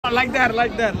like that.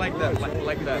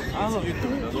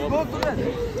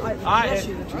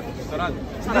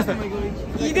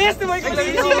 I gdje ste moji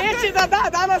glavići? Neće da da,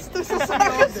 danas tu sa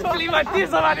Aakašom.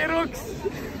 Klimatizovani ruks.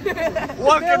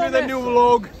 Welcome to the new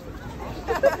vlog.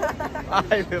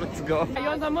 Ajde, let's go. I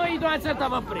onda moji dva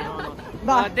crtava prije.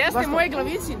 Da. Gdje ste moji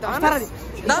glavići danas? Šta radi?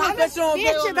 Danas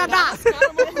neće da da.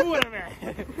 Skaramo kurve.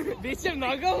 Biće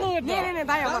mnogo ludo. Ne,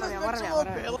 daj, ja moram.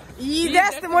 I gdje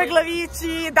ste moji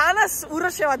glavići? Danas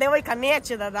Uroševa devojka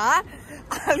neće da da.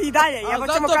 Ali i dalje, jebo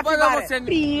ćemo kapibare.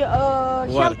 Pri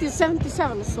health is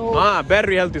 77, so...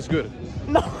 Battery health is good.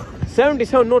 No.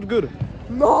 77 not good.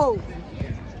 No.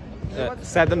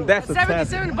 77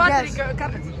 battery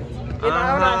capacity.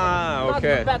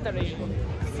 Okej. Battery.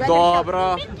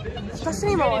 Dobro. Šta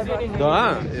snima ovaj broj?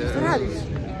 Da. Šta radiš?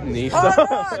 Ništa.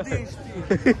 Radiš ti?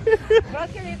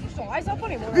 Bratke, što? Aj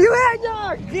zaporimo.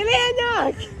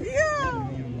 Vilenjak!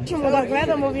 Ćemo da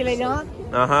gledamo vilenjak.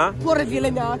 Aha. Pored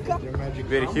vilenjaka.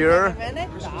 We're here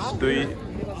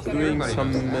doing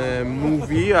some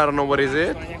movie. I don't know what is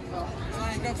it.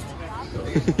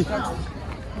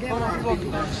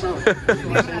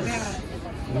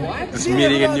 Just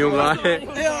meeting a new guy.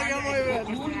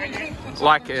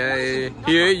 Like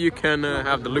here you can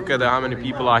have the look at how many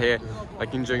people are here,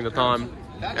 like enjoying the time,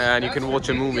 and you can watch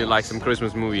a movie, like some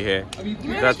Christmas movie here.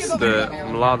 That's the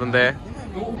Mladen there.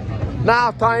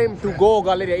 Now time to go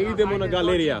galerija, idemo na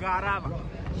galerija.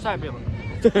 Šta je bilo?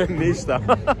 Ništa.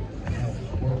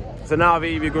 So now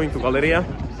we're going to galerija.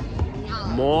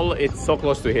 Mall, it's so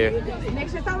close to here. Nek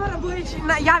se Tamara Bujić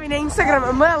javi na Instagram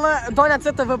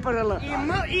ml_vprl.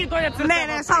 I donja crta.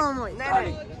 Ne, samo moj.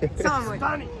 Samo moj.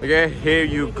 Okay, here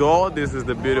you go. This is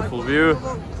the beautiful view.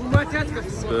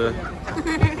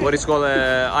 What is called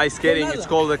ice skating? It's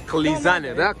called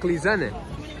klizane. Da, klizane.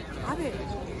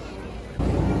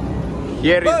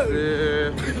 Here is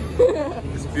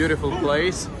this beautiful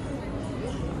place.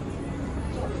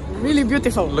 Really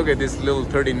beautiful. Look at this little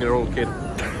 13-year-old kid.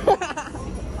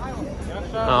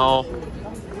 Now,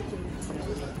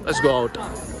 let's go out.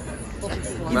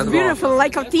 It's beautiful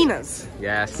like Athena's.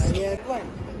 Yes.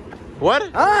 What?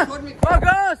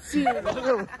 Ragazzi!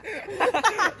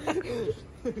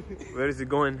 Where is he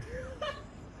going?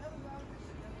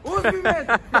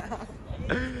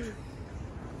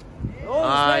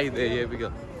 Ajde, jebi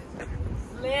ga.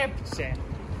 Lepče.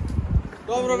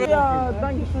 Dobro,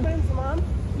 Danke schön. Friend's mom?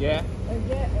 Yeah.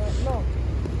 No.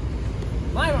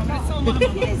 My mom, it's so mama.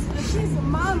 She's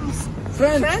mom's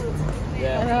friend.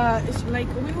 Like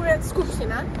we were at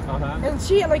Skupština, and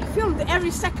she like filmed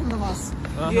every second of us.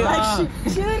 Like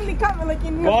she literally come like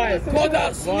in real place.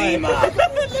 Koda snima.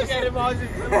 Čekaj, ne može.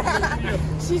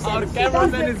 Our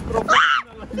cameraman is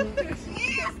professional.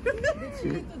 She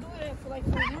used to do it for like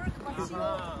for work, but she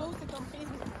will post it on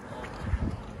Facebook.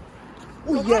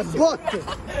 Ujebote!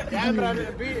 Cameraman,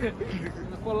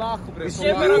 polako bre.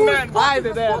 Cameraman.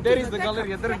 Ajde, there is the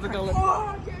gallery, there is the gallery.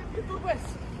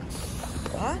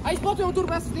 Aj spotujemo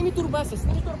turbesa, snimi turbesa.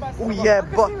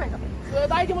 Ujebote!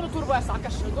 Daj idemo do turbesa,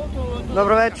 Aakaš.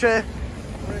 Dobro večer.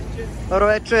 Dobro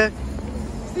večer.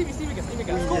 Snimi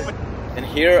ga. And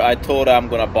here I thought I'm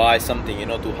gonna buy something, you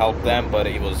know, to help them, but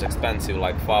it was expensive,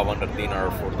 like 500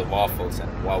 dinar for the waffles, and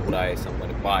why would I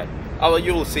somebody buy? Oh, well,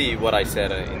 you will see what I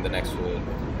said in the next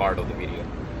part of the video.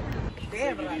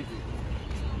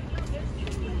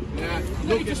 Yeah,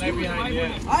 look at that behind, yeah.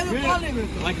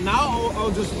 Like now, I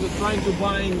was just trying to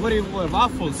buy,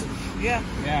 waffles? Yeah.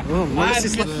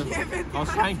 I was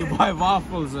trying to buy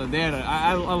waffles there.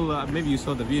 I'll maybe you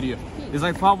saw the video. It's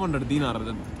like 500 dinar.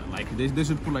 Like they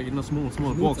should put like in a small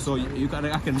box, so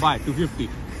I can buy 250.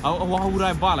 How would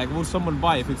I buy? Like, what would someone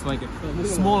buy if it's like a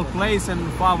small place and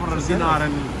 500 dinar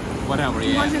and whatever?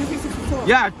 Yeah. 250 for 4.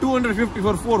 Yeah, 250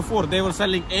 for 4. They were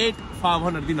selling 8,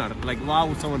 500 dinar. Like, why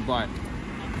would someone buy?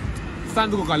 It's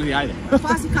time to go gallery. Ajde.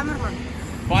 Pasi kamerman.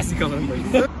 Pasi kamerman.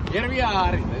 Here we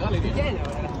are in the gallery.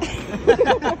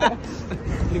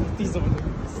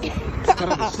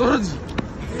 Što radi?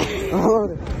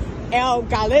 Evo u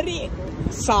galeriji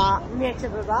sa neće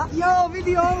da da. Jo,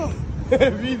 vidi ovo.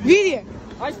 Vidi.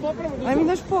 Aj spopravimo. Aj mi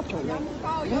daš popravimo.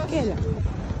 Kelja.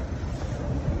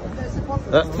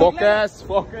 Focus.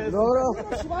 Dobro.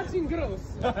 Watching girls.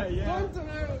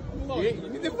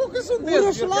 Ne focus on this.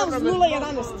 Uroš Lavs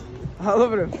 011. A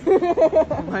dobro.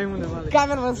 Majmune mali.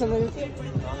 Kamerman sam na YouTube.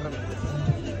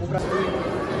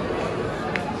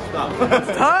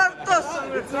 Starto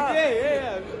sam već.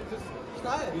 Okay,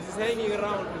 šta je? This is hanging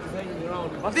around.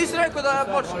 A ti si rekao da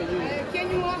počne? Can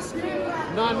you ask me?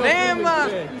 Nema!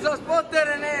 Za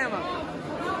spotere nema!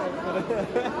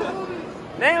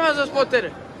 Nema za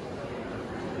spotere!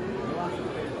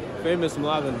 Famous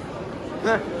Mladen.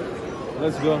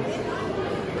 Let's go.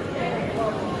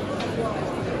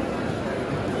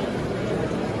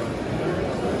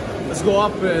 Let's go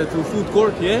up to food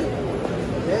court, yeah?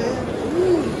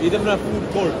 Idem na food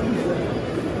court.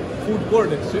 Food court,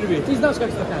 Srbiji. Ti znaš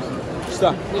kako se to kaže?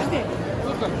 Šta?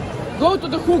 Go to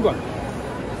the Hugo.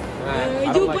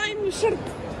 You buy me shirt.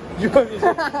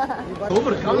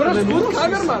 Dobar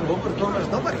kamerman.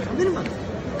 Dobar kamerman.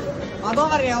 A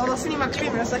dobar je, ono snima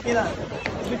klip svaki dan.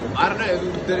 I don't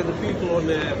know, there are the people on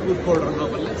the food court or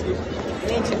not, but let's go.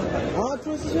 Neće. A,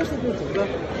 čuo si sve što pričam, da?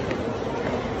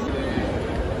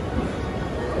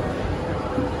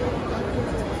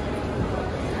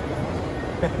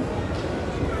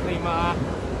 Klima,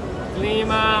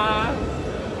 klima,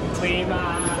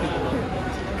 klima,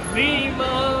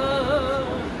 klima.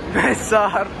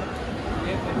 Mesar.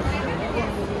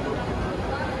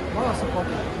 Malo sam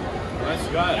popio. Let's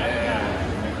go.